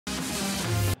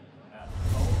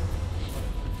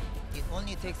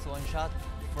only takes one shot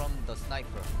from the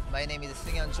sniper. My name is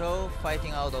Seung Hyun Cho,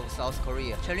 fighting out of South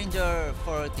Korea. Challenger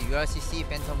for the URCC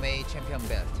Bantamweight Champion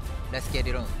belt. Let's get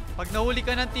it on. Pag nahuli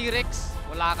ka ng T-Rex,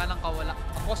 wala ka ng kawala.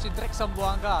 Ako si Drex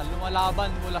Zamboanga,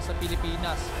 lumalaban mula sa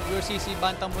Pilipinas. URCC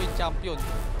Bantamweight Champion.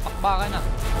 Pakba ka na.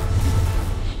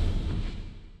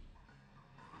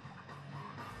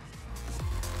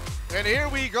 And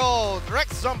here we go.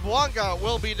 Drex Zamboanga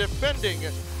will be defending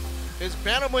his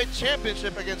Bantamweight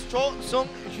Championship against Seung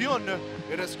Hyun.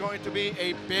 It is going to be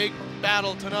a big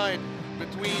battle tonight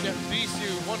between these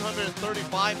two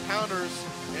 135-pounders,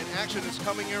 and action is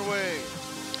coming your way.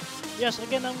 Yes,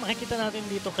 again, ang makikita natin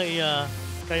dito kay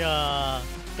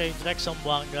Drex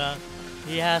Zamboanga,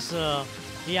 he has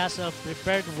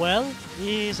prepared well.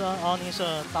 He is on his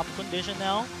top condition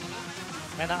now.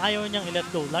 And ayaw niyang i-let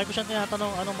go. Lagi ko siyang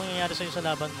tinatanong, anong mangyayari sa'yo sa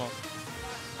laban mo?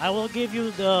 I will give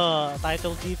you the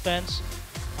title defense.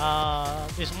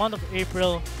 This month of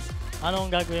April,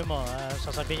 anong gagawin mo?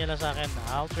 Sasabihin niya lang sa akin,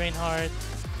 I'll train hard.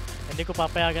 Hindi ko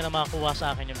papayagan na makakuha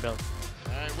sa akin yung belt.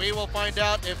 And we will find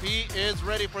out if he is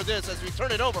ready for this as we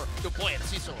turn it over to Boy at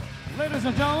Cesar. Ladies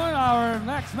and gentlemen, our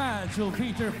next match will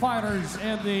feature fighters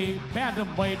in the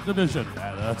Bantamweight division.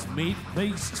 And let's meet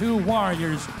these two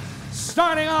warriors.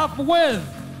 Starting off with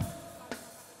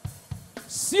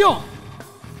Seung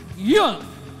Hyun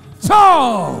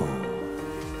Cho.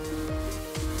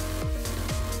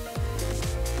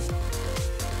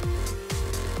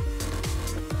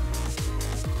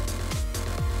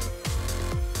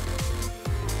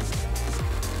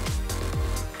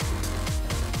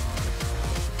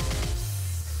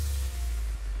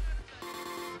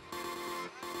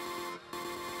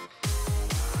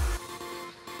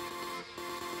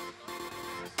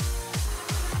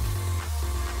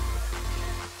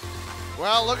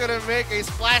 Well, look at him make a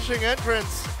splashing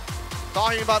entrance.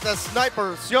 Talking about the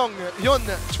sniper, Seung Hyun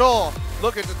Cho,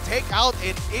 looking to take out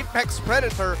an apex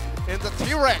predator in the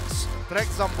T-Rex, Drex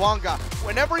Zamboanga.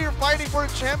 Whenever you're fighting for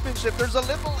a championship, there's a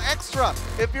little extra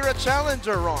if you're a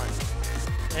challenger, Ron.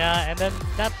 Yeah, and then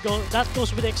that goes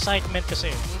with excitement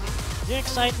kasi. The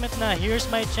excitement na, here's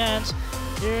my chance,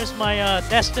 here's my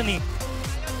destiny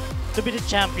to be the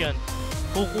champion.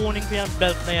 Kukunin ko yung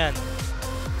belt na yan.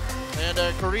 And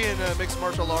Korean mixed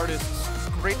martial artists,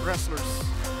 great wrestlers.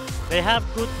 They have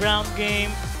good ground game.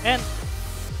 And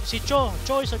si Cho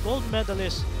is a gold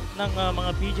medalist ng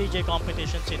mga BJJ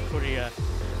competitions in Korea.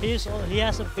 He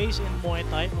has a base in Muay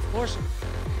Thai. Of course,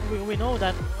 we know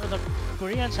that the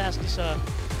Koreans has this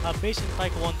base in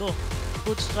Taekwondo.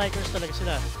 Good strikers talaga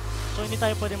sila. So hindi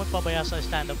tayo pwede magpabaya sa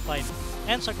stand-up fight.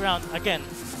 And sa ground, again,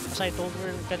 as I told her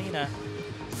kanina,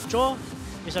 Cho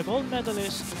is a gold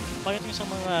medalist fighting sa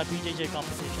mga BJJ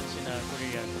competitions in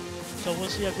Korea. So we'll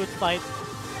see a good fight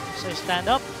sa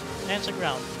stand-up and sa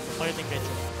ground fighting kay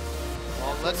Cho.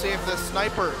 Well, let's see if the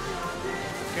sniper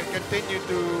can continue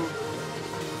to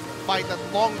fight at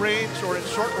long range or in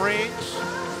short range.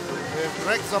 If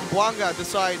Drex Zamboanga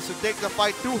decides to take the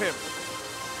fight to him.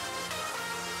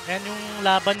 And yung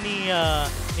laban ni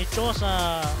Cho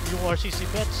sa URCC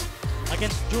bets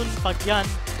against Jun Pagyan,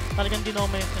 talagang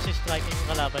dinominate na si striking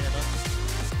yung kalaban niya nun.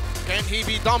 Can he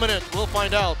be dominant? We'll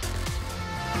find out.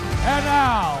 And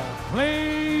now,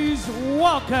 please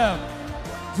welcome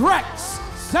Drex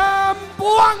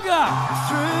Zamboanga.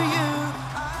 Through you.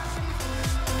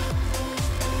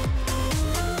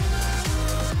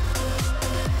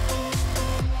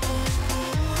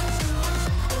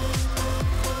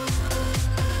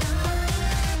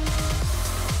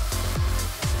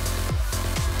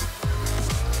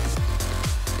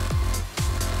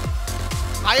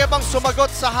 Kaya bang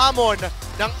sumagot sa hamon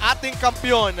ng ating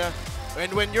kampiyon?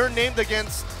 And when you're named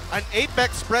against an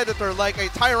apex predator like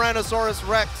a Tyrannosaurus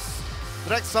Rex,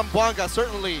 Drex Zamboanga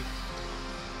certainly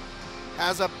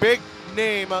has a big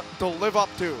name to live up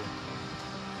to.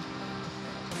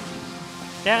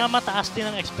 Kaya nga mataas din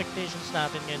ang expectations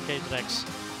natin ngayon kay Drex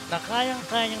na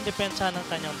kayang-kaya niyang depensa ng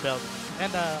kanyang belt.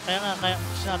 And kaya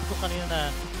sinabi ko kanina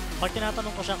na pag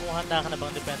tinatanong ko siya kung handa ka na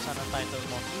bang depensa ng title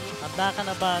mo, handa ka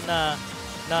na ba na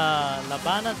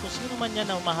labanan kung sino man yan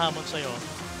na umahamon sa'yo,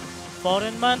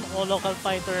 foreign man o local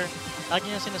fighter, lagi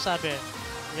niya sinasabi,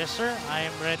 yes sir, I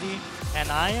am ready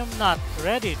and I am not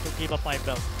ready to give up my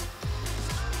belt.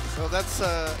 So that's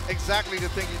exactly the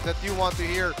thing that you want to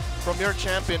hear from your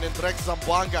champion in Drex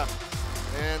Zamboanga.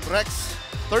 And Drex,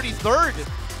 33rd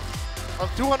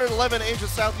of 211 Asian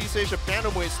Southeast Asia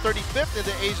Bantamweights, 35th in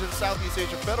the Asian Southeast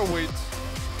Asia Featherweights.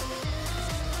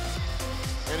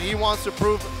 And he wants to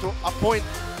prove to a point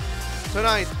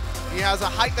tonight. He has a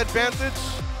height advantage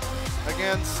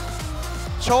against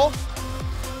Cho.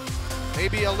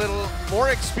 maybe a little more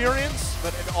experience,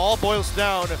 but it all boils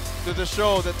down to the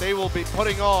show that they will be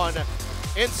putting on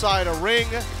inside a ring.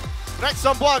 Drex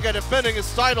Zamboanga defending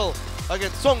his title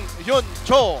against Seung Hyun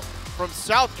Cho from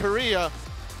South Korea.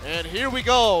 And here we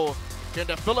go. Can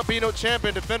the Filipino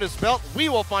champion defend his belt? We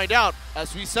will find out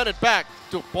as we send it back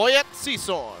to Boyet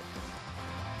Sison.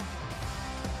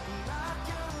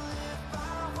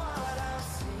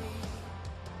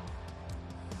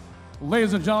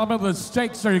 Ladies and gentlemen, the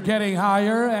stakes are getting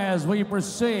higher as we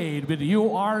proceed with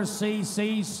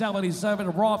URCC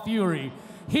 77 Raw Fury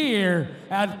here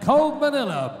at Cove,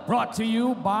 Manila, brought to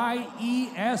you by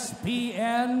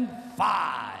ESPN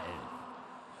 5.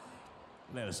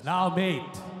 Let us now meet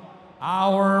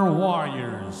our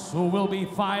warriors who will be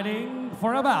fighting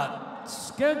for about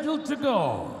scheduled to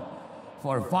go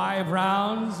for 5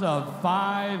 rounds of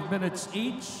 5 minutes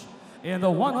each in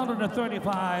the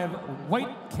 135 weight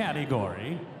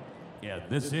category. Yeah,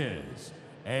 this is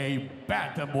a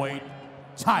bantamweight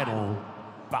title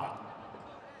bout.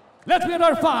 Let's meet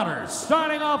our fighters,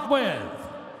 starting off with,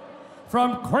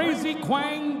 from Crazy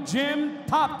Kwang Gym,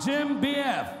 Top Gym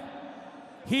BF.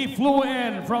 He flew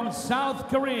in from South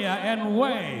Korea and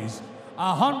weighs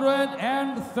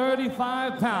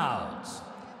 135 pounds.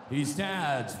 He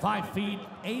stands 5 feet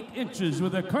 8 inches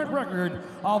with a current record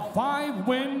of 5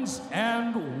 wins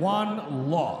and 1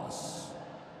 loss.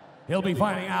 He'll be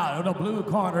fighting out in the blue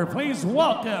corner. Please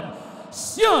welcome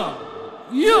Seung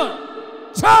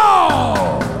Hyun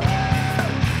Cho!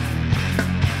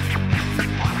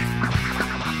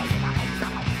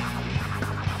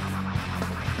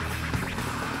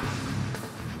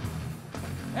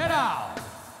 And now,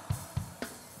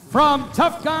 from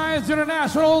Tough Guys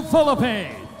International,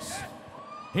 Philippines.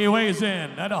 He weighs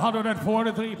in at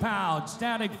 143 pounds,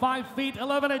 standing 5 feet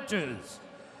 11 inches,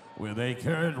 with a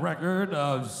current record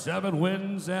of 7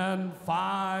 wins and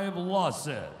 5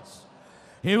 losses.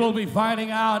 He will be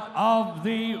fighting out of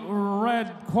the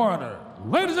red corner.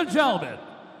 Ladies and gentlemen,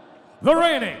 the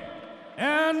reigning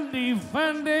and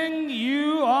defending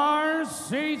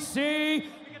URCC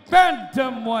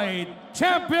Bantamweight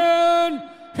champion,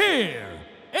 here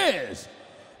is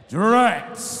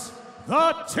Drex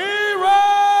the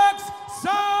T-Rex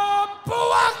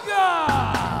Zamboanga!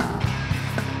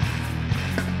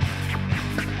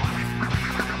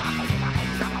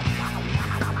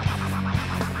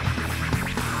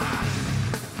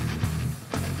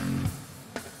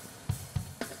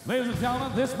 Ladies and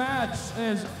gentlemen, this match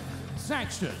is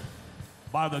sanctioned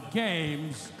by the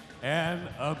Games and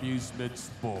Amusements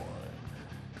Board.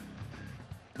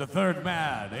 The third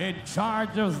man in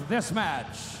charge of this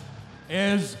match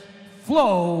is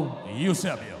Flo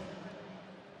Eusebio.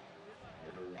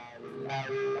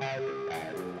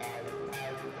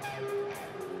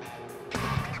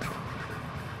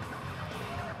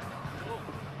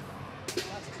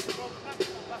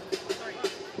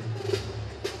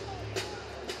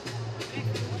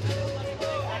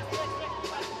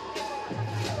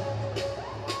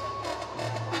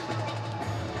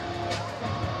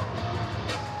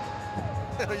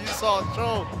 You saw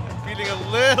Cho feeling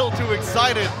a little too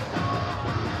excited.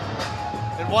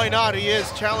 And why not? He is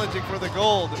challenging for the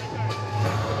gold.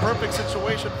 The perfect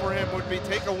situation for him would be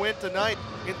take a win tonight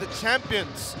in the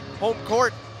champions' home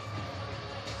court.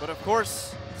 But of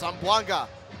course, Zamboanga,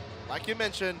 like you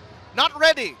mentioned, not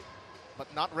ready,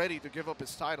 but not ready to give up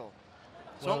his title.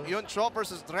 Seung Hyun Cho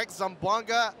versus Drex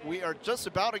Zamboanga. We are just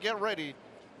about to get ready.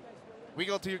 We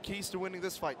go to your keys to winning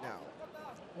this fight now.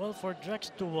 Well, for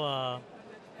Drex to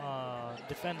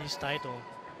defend his title,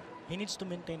 he needs to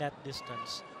maintain that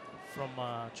distance from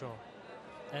Cho.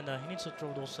 And he needs to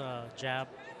throw those jab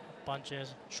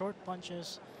punches, short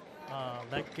punches,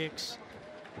 leg kicks,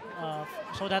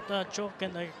 so that Cho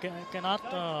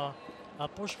cannot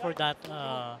push for that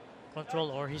control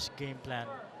or his game plan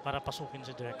para pasukin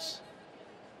si Drex.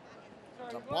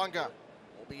 Zamboanga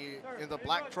will be in the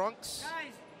black trunks,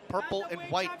 purple and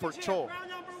white for Cho.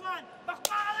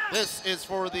 This is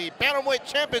for the Bantamweight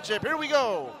Championship. Here we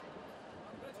go.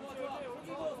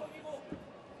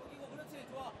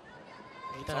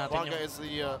 Zamboanga is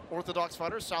the orthodox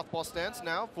fighter. Southpaw stance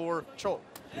now for Cho.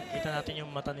 Kita natin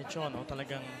yung mata ni Cho, no?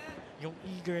 Talagang yung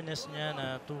eagerness niya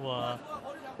na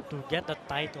to get the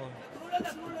title.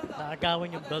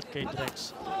 Naagawin yung belt kay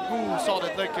Drex. Ooh,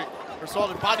 solid leg kick, or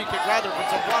solid body kick rather from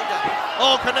Zamboanga.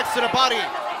 Oh, connects to the body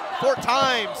 4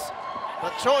 times.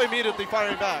 But Cho immediately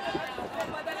firing back.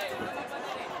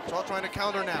 Cho trying to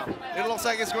counter now. It looks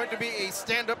like it's going to be a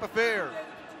stand-up affair.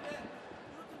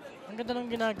 Ang ganda ng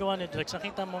ginagawa ni Drex.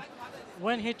 Nakita mo,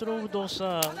 when he threw those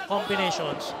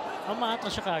combinations,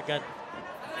 umaatras siya kaagad.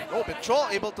 Oh, but Cho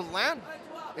able to land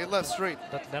a left straight.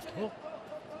 That left hook.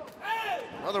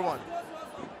 Another one.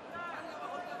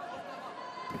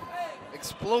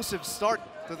 Explosive start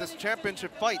to this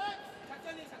championship fight.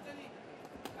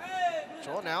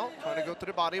 Cho now trying to go to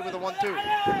the body with a 1-2.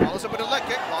 Follows up with a leg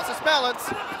kick, lost his balance.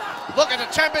 Look at the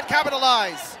champion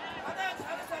capitalize.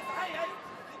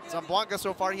 Zamboanga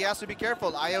so far, he has to be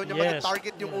careful. Ayaw niya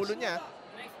mag-target yung ulo niya.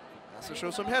 Has to show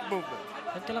some head movement.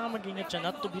 And kailangan mag-ingat siya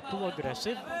not to be too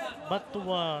aggressive, but to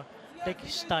take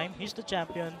his time. He's the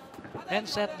champion and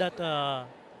set that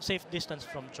safe distance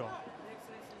from Cho.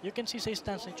 You can see sa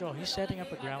stance ni Cho, he's setting up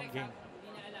a ground game.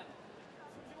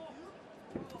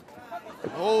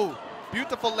 Oh,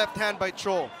 beautiful left hand by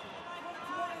Cho.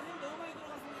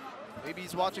 Maybe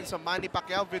he's watching some Manny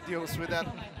Pacquiao videos with that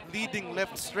leading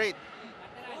left straight.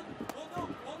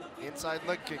 Inside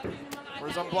leg kick for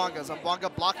Zamboanga.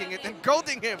 Zamboanga blocking it and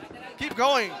goading him. Keep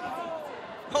going.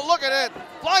 Oh, look at it.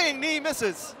 Flying knee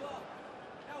misses.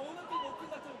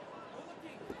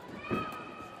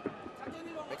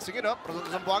 Mixing it up.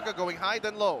 Zamboanga going high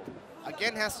then low.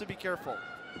 Again has to be careful.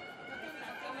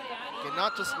 You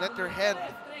cannot just let your head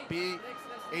be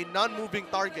a non-moving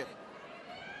target.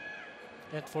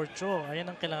 And for Cho, ayan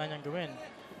ang kailangan niyang gawin.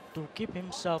 To keep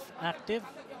himself active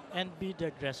and be the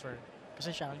aggressor.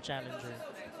 Kasi siya ang challenger.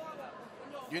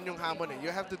 Yun yung hamon eh.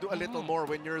 You have to do a little more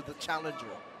when you're the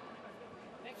challenger.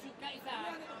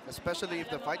 Especially if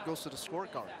the fight goes to the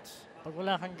scorecards. Pag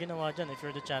wala kang ginawa dyan, if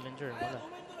you're the challenger, wala.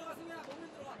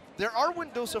 There are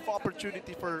windows of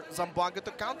opportunity for Zamboanga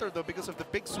to counter though because of the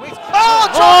big swings. Oh!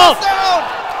 Cho is down!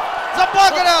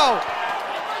 Zamboanga now!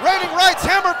 Raining rights,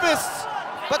 hammer fists!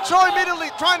 But Cho immediately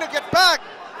trying to get back.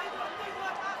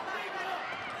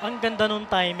 Ang ganda nung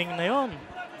timing na yon.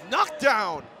 Knocked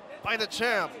down by the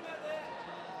champ.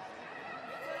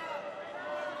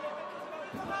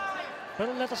 But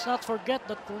let us not forget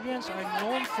that Koreans are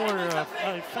known for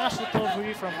a fast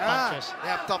recovery from punches. They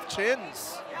have tough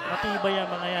chins. Matibay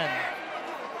ang mga yan.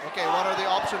 Okay, what are the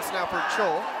options now for Cho?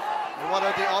 And what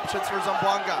are the options for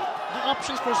Zamboanga? The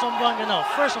options for Zamboanga now,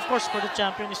 first of course for the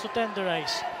champion is to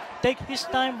tenderize. Take his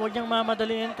time, huwag niyang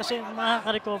mamadaliin kasi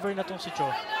makaka-recover na tong si Cho.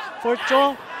 For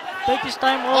Cho, take his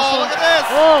time also. Oh, look at this!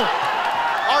 Oh!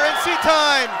 RNC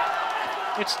time!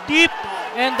 It's deep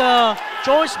and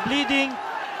Cho is bleeding.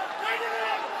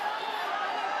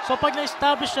 So pag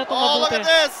na-establish na ito Oh, look mabuti. at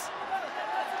this!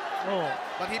 Oh.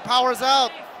 But he powers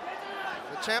out.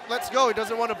 The champ lets go. He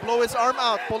doesn't want to blow his arm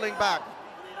out, pulling back.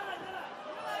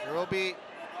 There will be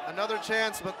another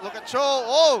chance, but look at Cho.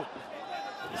 Oh!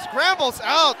 Scrambles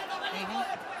out.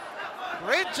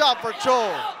 Great job for Cho.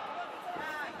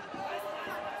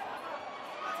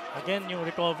 Again, yung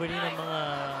recovery ng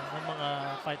mga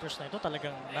fighters na ito,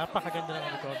 talagang napakaganda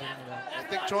ng recovery nila. I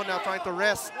think Cho now trying to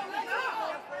rest.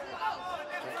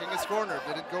 Checking his corner.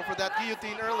 Didn't go for that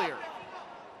guillotine earlier.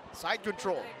 Side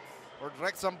control for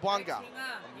Drex Zamboanga.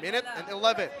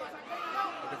 1:11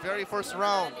 in the very first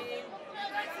round.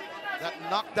 That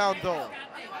knockdown though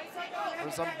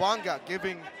for Zamboanga,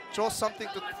 giving Cho something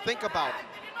to think about.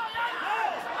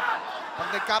 Pag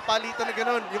nagkapalitan na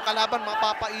ganun, yung kalaban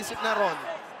mapapaisip na ron.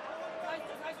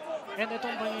 And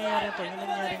itong pangyayari ito, yung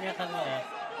nangyari nga kanina,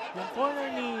 yung corner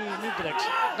ni Drex,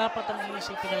 dapat ang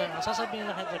iisipin na lang, sasabihin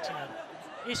nila kay Drex nga,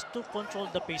 is to control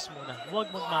the pace muna. Huwag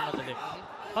magmamadali.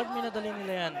 Pag minadali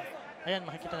nila yan, ayan,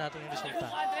 makikita natin yung resulta.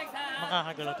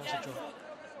 Makakagalaw itong si Cho.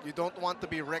 You don't want to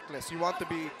be reckless. You want to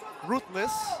be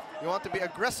ruthless. You want to be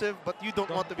aggressive, but you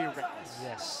don't want to be reckless.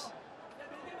 Yes.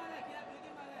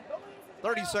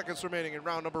 30 seconds remaining in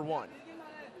round number 1.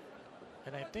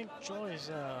 And I think Cho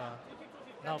is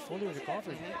now fully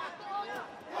recovered.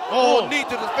 Oh, knee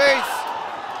to the face.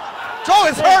 Cho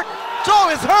is hurt. Cho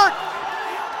is hurt.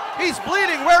 He's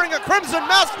bleeding, wearing a crimson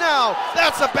mask now.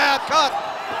 That's a bad cut.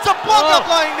 Zamboanga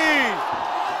flying knee.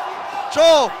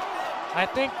 Cho. I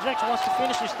think Drex wants to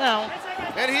finish this now.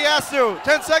 And he has to.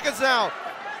 10 seconds now.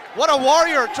 What a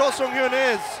warrior Cho Seung Hyun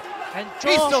is. And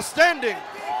He's still standing.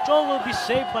 Cho will be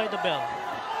saved by the bell.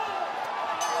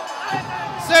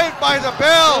 Saved by the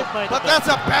bell. By the but bell. that's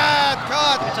a bad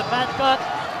cut. It's a bad cut.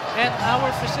 And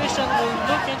our physician will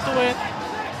look into it.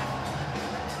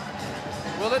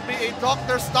 Will it be a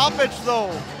doctor stoppage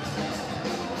though?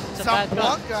 It's a bad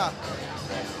cut. Zamboanga.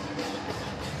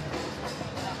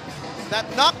 That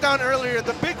knockdown earlier,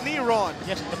 the big knee, Ron.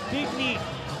 Yes, the big knee.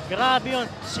 Grabe yun.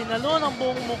 Sinalo ng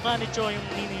buong mukha ni Cho yung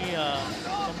knee ni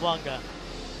Zamboanga.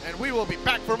 And we will be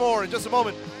back for more in just a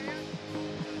moment.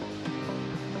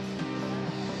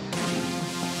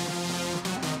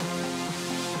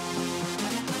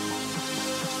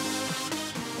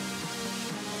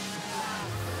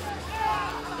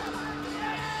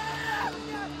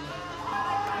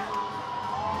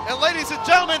 And ladies and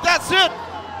gentlemen, that's it.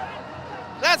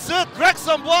 That's it. Drex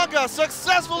Zamboanga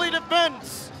successfully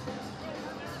defends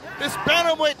his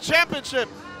Bantamweight Championship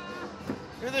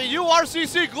in the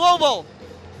URCC Global.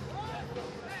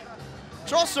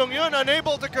 Cho Seung Hyun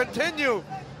unable to continue.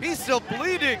 He's still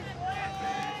bleeding.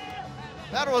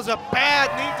 That was a bad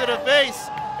knee to the face.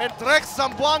 And Drex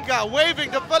Zamboanga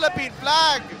waving the Philippine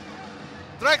flag.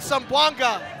 Drex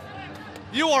Zamboanga,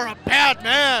 you are a bad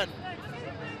man.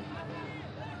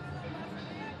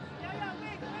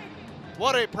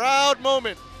 What a proud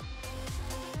moment.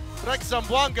 Drex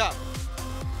Zamboanga,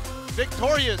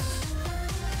 victorious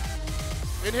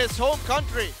in his home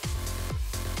country.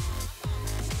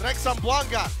 Drex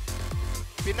Zamboanga,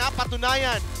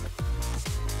 pinapatunayan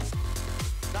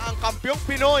na ang kampyong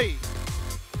Pinoy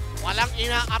walang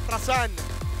inaatrasan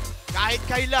kahit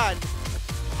kailan,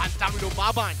 handang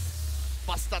lumaban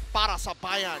basta't para sa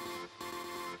bayan.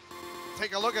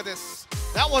 Take a look at this.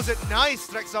 That wasn't nice,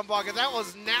 Drex Zamboanga. That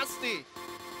was nasty.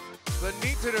 The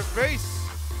knee to the face,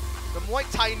 the Muay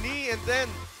Thai knee, and then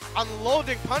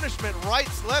unloading punishment,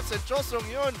 rights, lefts, and Cho Seung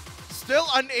Hyun still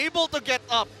unable to get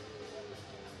up.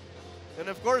 And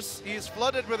of course, he is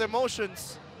flooded with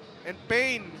emotions and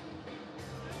pain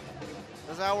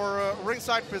as our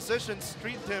ringside physicians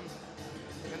treat him.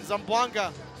 And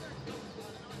Zamboanga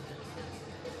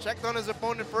checked on his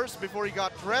opponent first before he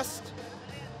got dressed.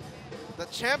 The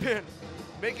champion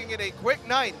making it a quick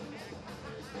night.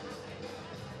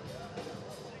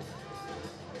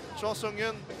 Cho Seung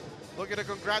Hyun looking to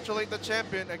congratulate the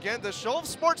champion. Again, the show of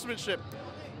sportsmanship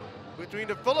between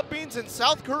the Philippines and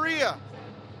South Korea.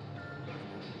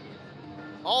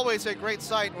 Always a great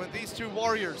sight when these two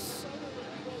warriors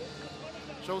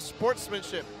show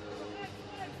sportsmanship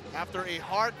after a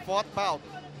hard-fought bout.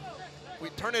 We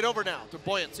turn it over now to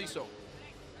Boy and Ciso.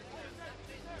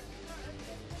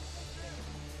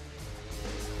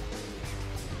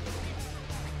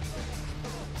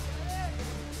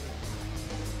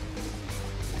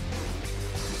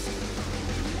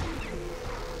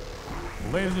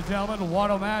 Ladies and gentlemen, what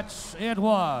a match it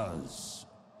was.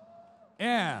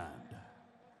 And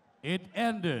it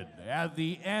ended at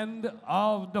the end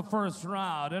of the first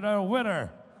round. And our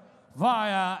winner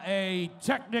via a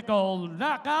technical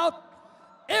knockout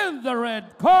in the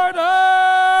red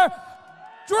corner,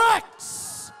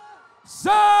 Drex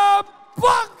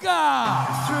Zamboanga.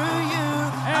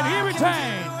 And he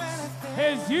retains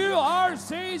his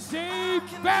URCC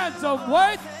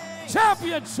Bantamweight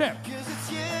Championship.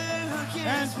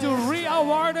 And to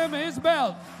re-award him his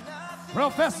belt,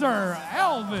 Professor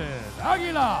Alvin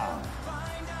Aguilar.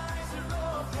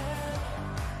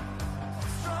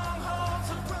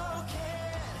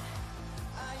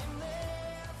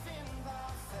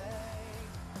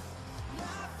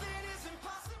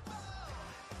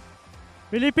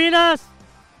 Pilipinas!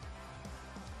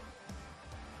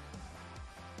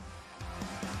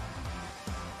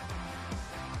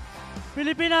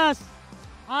 Pilipinas!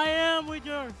 I am with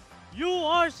your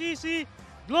URCC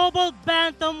Global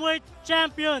Bantamweight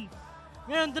Champion.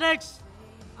 Ngayon, Drex,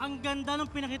 ang ganda ng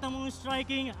pinakita mong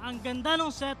striking, ang ganda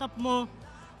ng setup mo.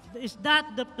 Is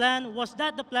that the plan? Was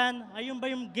that the plan? Ayun ba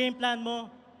yung game plan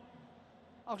mo?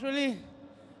 Actually,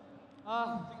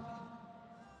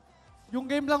 yung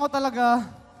game lang ko talaga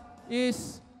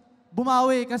is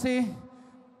bumawi kasi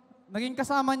naging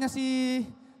kasama niya si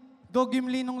Do Gim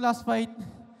Lee nung last fight.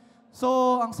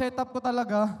 So, ang setup ko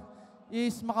talaga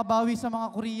is makabawi sa mga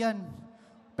Korean.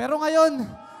 Pero ngayon,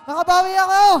 nakabawi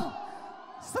ako!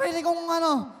 Sarili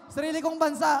kong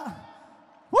bansa.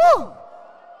 Woo!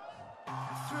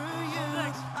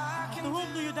 Drex, to whom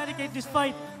do you dedicate this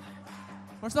fight?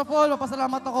 First of all,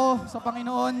 mapasalamat ako sa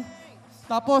Panginoon.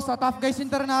 Tapos sa Tough Guys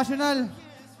International,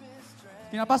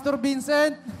 kina Pastor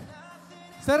Vincent,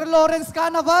 Sir Lawrence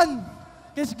Canavan,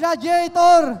 Kiss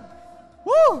Gladiator.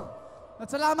 Woo!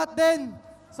 At salamat din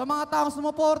sa mga taong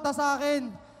sumuporta sa akin,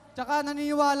 tsaka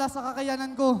naniniwala sa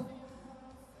kakayanan ko.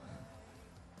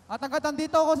 At hanggat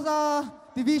nandito ako sa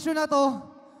division na to,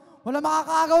 wala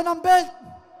makakaagaw ng belt.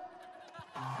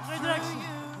 Okay, Drex,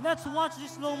 let's watch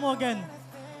this slow-mo again.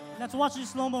 Let's watch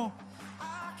this slow-mo.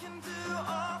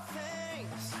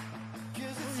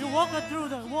 You walk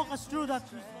us through that.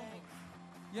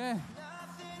 Yeah.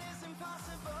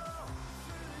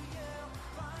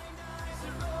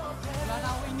 Wala na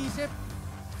akong inisip.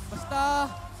 Basta,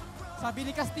 sabi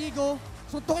ni Castigo,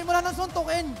 suntukin mo lang ng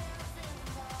suntukin.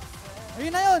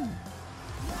 Ayun na yun.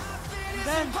 And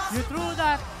then you threw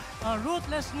that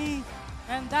ruthless knee,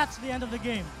 and that's the end of the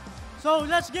game. So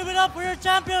let's give it up for your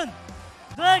champion,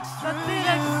 Drex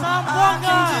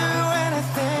Zamboanga.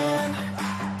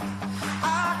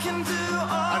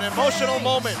 An emotional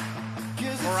moment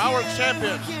for our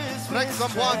champion, Drex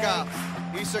Zamboanga.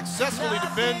 he successfully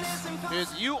defends his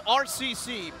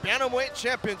URCC Bantamweight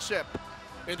Championship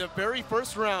in the very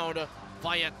first round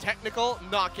via technical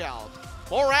knockout.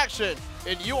 More action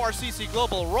in URCC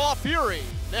Global Raw Fury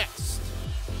next.